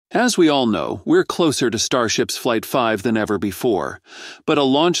As we all know, we're closer to Starship's Flight 5 than ever before. But a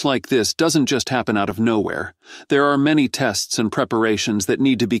launch like this doesn't just happen out of nowhere. There are many tests and preparations that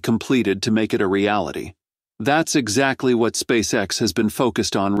need to be completed to make it a reality. That's exactly what SpaceX has been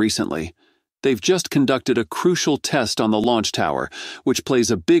focused on recently. They've just conducted a crucial test on the launch tower, which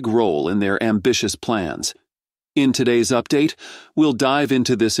plays a big role in their ambitious plans. In today's update, we'll dive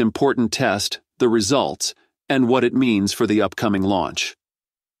into this important test, the results, and what it means for the upcoming launch.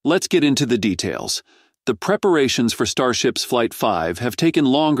 Let's get into the details. The preparations for Starship's Flight 5 have taken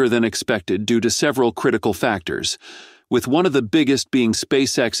longer than expected due to several critical factors, with one of the biggest being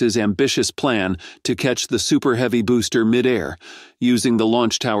SpaceX's ambitious plan to catch the Super Heavy booster mid-air, using the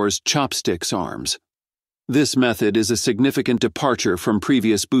launch tower's Chopsticks arms. This method is a significant departure from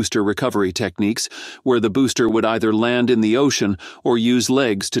previous booster recovery techniques, where the booster would either land in the ocean or use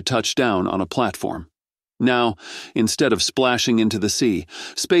legs to touch down on a platform. Now, instead of splashing into the sea,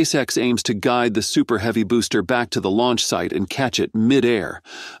 SpaceX aims to guide the Super Heavy booster back to the launch site and catch it mid-air,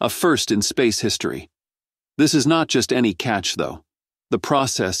 a first in space history. This is not just any catch, though. The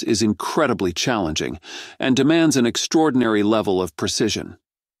process is incredibly challenging and demands an extraordinary level of precision.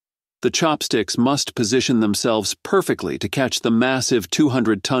 The Chopsticks must position themselves perfectly to catch the massive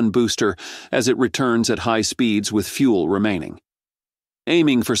 200-ton booster as it returns at high speeds with fuel remaining.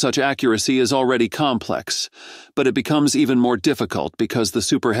 Aiming for such accuracy is already complex, but it becomes even more difficult because the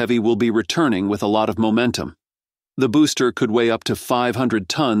Super Heavy will be returning with a lot of momentum. The booster could weigh up to 500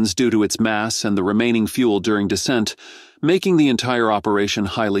 tons due to its mass and the remaining fuel during descent, making the entire operation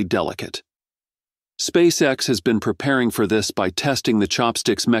highly delicate. SpaceX has been preparing for this by testing the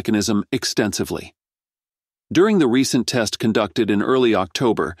Chopsticks mechanism extensively. During the recent test conducted in early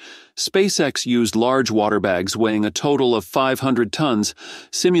October, SpaceX used large water bags weighing a total of 500 tons,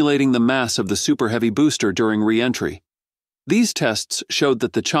 simulating the mass of the Super Heavy booster during re-entry. These tests showed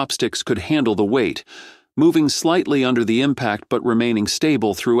that the Chopsticks could handle the weight, moving slightly under the impact but remaining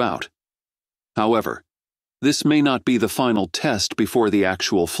stable throughout. However, this may not be the final test before the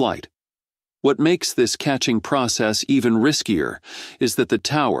actual flight. What makes this catching process even riskier is that the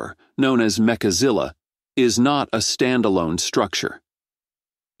tower, known as Mechazilla, is not a standalone structure.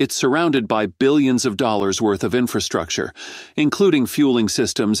 It's surrounded by billions of dollars worth of infrastructure, including fueling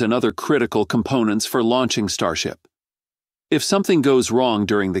systems and other critical components for launching Starship. If something goes wrong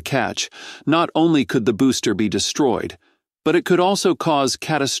during the catch, not only could the booster be destroyed, but it could also cause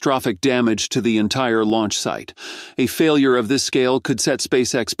catastrophic damage to the entire launch site. A failure of this scale could set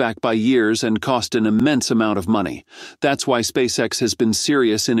SpaceX back by years and cost an immense amount of money. That's why SpaceX has been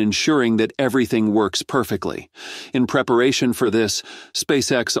serious in ensuring that everything works perfectly. In preparation for this,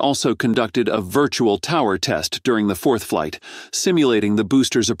 SpaceX also conducted a virtual tower test during the fourth flight, simulating the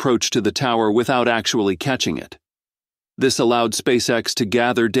booster's approach to the tower without actually catching it. This allowed SpaceX to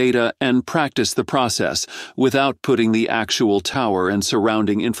gather data and practice the process without putting the actual tower and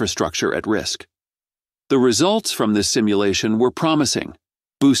surrounding infrastructure at risk. The results from this simulation were promising,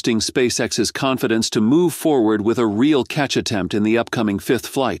 boosting SpaceX's confidence to move forward with a real catch attempt in the upcoming fifth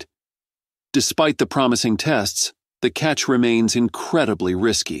flight. Despite the promising tests, the catch remains incredibly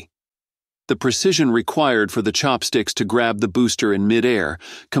risky. The precision required for the Chopsticks to grab the booster in mid-air,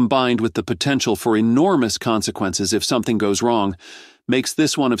 combined with the potential for enormous consequences if something goes wrong, makes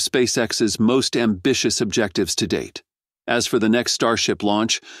this one of SpaceX's most ambitious objectives to date. As for the next Starship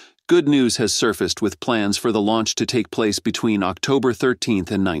launch, good news has surfaced with plans for the launch to take place between October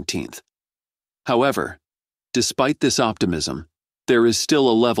 13th and 19th. However, despite this optimism, there is still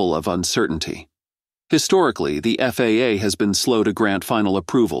a level of uncertainty. Historically, the FAA has been slow to grant final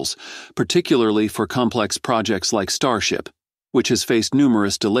approvals, particularly for complex projects like Starship, which has faced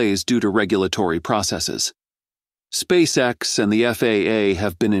numerous delays due to regulatory processes. SpaceX and the FAA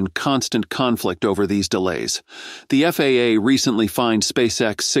have been in constant conflict over these delays. The FAA recently fined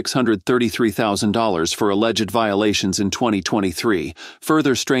SpaceX $633,000 for alleged violations in 2023,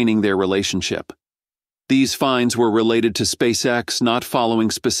 further straining their relationship. These fines were related to SpaceX not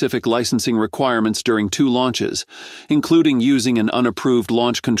following specific licensing requirements during 2 launches, including using an unapproved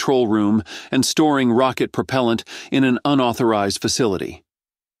launch control room and storing rocket propellant in an unauthorized facility.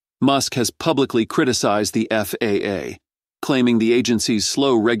 Musk has publicly criticized the FAA, claiming the agency's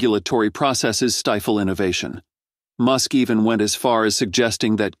slow regulatory processes stifle innovation. Musk even went as far as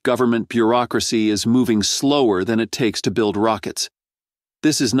suggesting that government bureaucracy is moving slower than it takes to build rockets.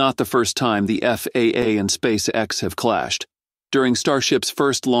 This is not the first time the FAA and SpaceX have clashed. During Starship's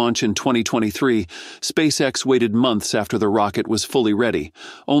first launch in 2023, SpaceX waited months after the rocket was fully ready,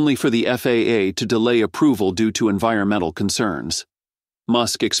 only for the FAA to delay approval due to environmental concerns.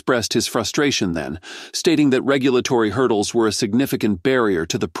 Musk expressed his frustration then, stating that regulatory hurdles were a significant barrier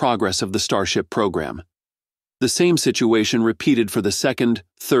to the progress of the Starship program. The same situation repeated for the second,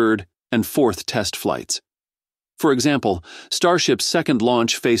 third, and fourth test flights. For example, Starship's second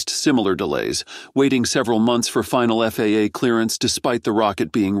launch faced similar delays, waiting several months for final FAA clearance despite the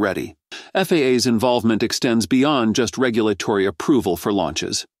rocket being ready. FAA's involvement extends beyond just regulatory approval for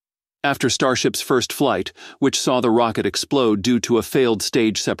launches. After Starship's first flight, which saw the rocket explode due to a failed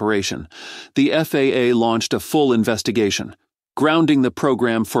stage separation, the FAA launched a full investigation, grounding the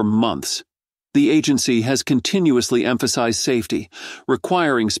program for months. The agency has continuously emphasized safety,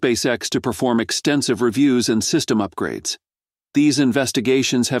 requiring SpaceX to perform extensive reviews and system upgrades. These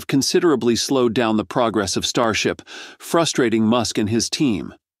investigations have considerably slowed down the progress of Starship, frustrating Musk and his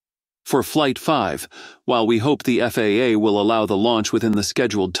team. For Flight 5, while we hope the FAA will allow the launch within the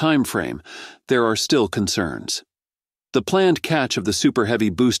scheduled time frame, there are still concerns. The planned catch of the Super Heavy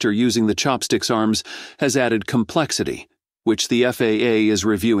booster using the Chopsticks arms has added complexity, which the FAA is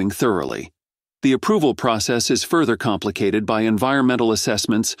reviewing thoroughly. The approval process is further complicated by environmental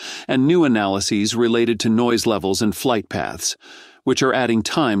assessments and new analyses related to noise levels and flight paths, which are adding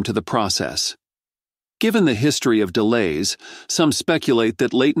time to the process. Given the history of delays, some speculate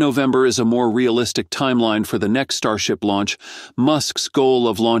that late November is a more realistic timeline for the next Starship launch. Musk's goal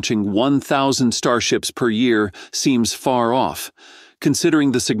of launching 1,000 Starships per year seems far off,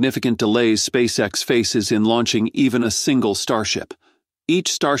 considering the significant delays SpaceX faces in launching even a single Starship.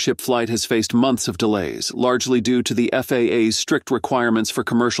 Each Starship flight has faced months of delays, largely due to the FAA's strict requirements for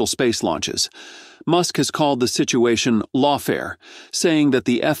commercial space launches. Musk has called the situation lawfare, saying that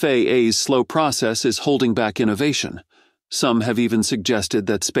the FAA's slow process is holding back innovation. Some have even suggested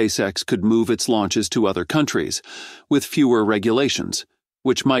that SpaceX could move its launches to other countries, with fewer regulations,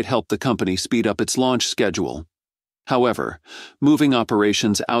 which might help the company speed up its launch schedule. However, moving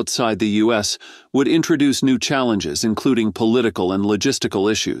operations outside the U.S. would introduce new challenges, including political and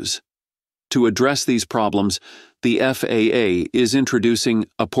logistical issues. To address these problems, the FAA is introducing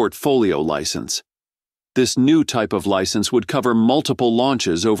a portfolio license. This new type of license would cover multiple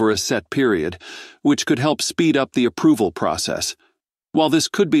launches over a set period, which could help speed up the approval process. While this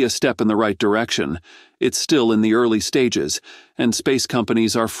could be a step in the right direction, it's still in the early stages, and space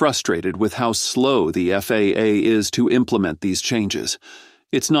companies are frustrated with how slow the FAA is to implement these changes.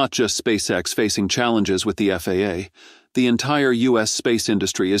 It's not just SpaceX facing challenges with the FAA. The entire U.S. space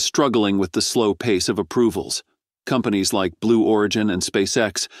industry is struggling with the slow pace of approvals. Companies like Blue Origin and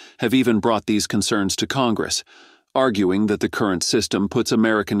SpaceX have even brought these concerns to Congress, arguing that the current system puts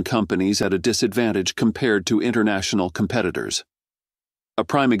American companies at a disadvantage compared to international competitors. A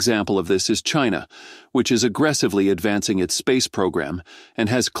prime example of this is China, which is aggressively advancing its space program and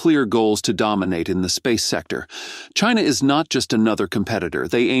has clear goals to dominate in the space sector. China is not just another competitor,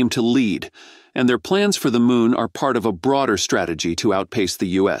 they aim to lead, and their plans for the moon are part of a broader strategy to outpace the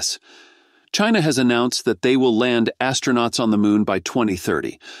U.S. China has announced that they will land astronauts on the moon by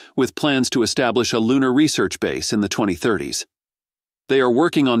 2030, with plans to establish a lunar research base in the 2030s. They are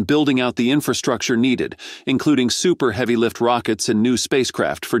working on building out the infrastructure needed, including super heavy-lift rockets and new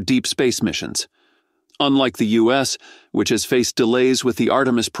spacecraft for deep space missions. Unlike the U.S., which has faced delays with the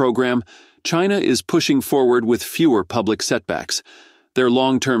Artemis program, China is pushing forward with fewer public setbacks. Their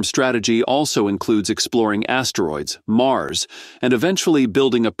long-term strategy also includes exploring asteroids, Mars, and eventually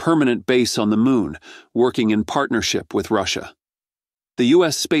building a permanent base on the moon, working in partnership with Russia. The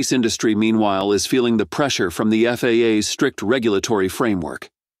U.S. space industry, meanwhile, is feeling the pressure from the FAA's strict regulatory framework.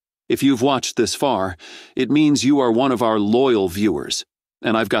 If you've watched this far, it means you are one of our loyal viewers,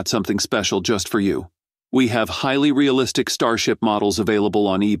 and I've got something special just for you. We have highly realistic Starship models available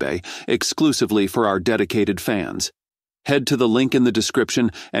on eBay, exclusively for our dedicated fans. Head to the link in the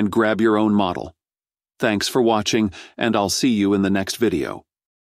description and grab your own model. Thanks for watching, and I'll see you in the next video.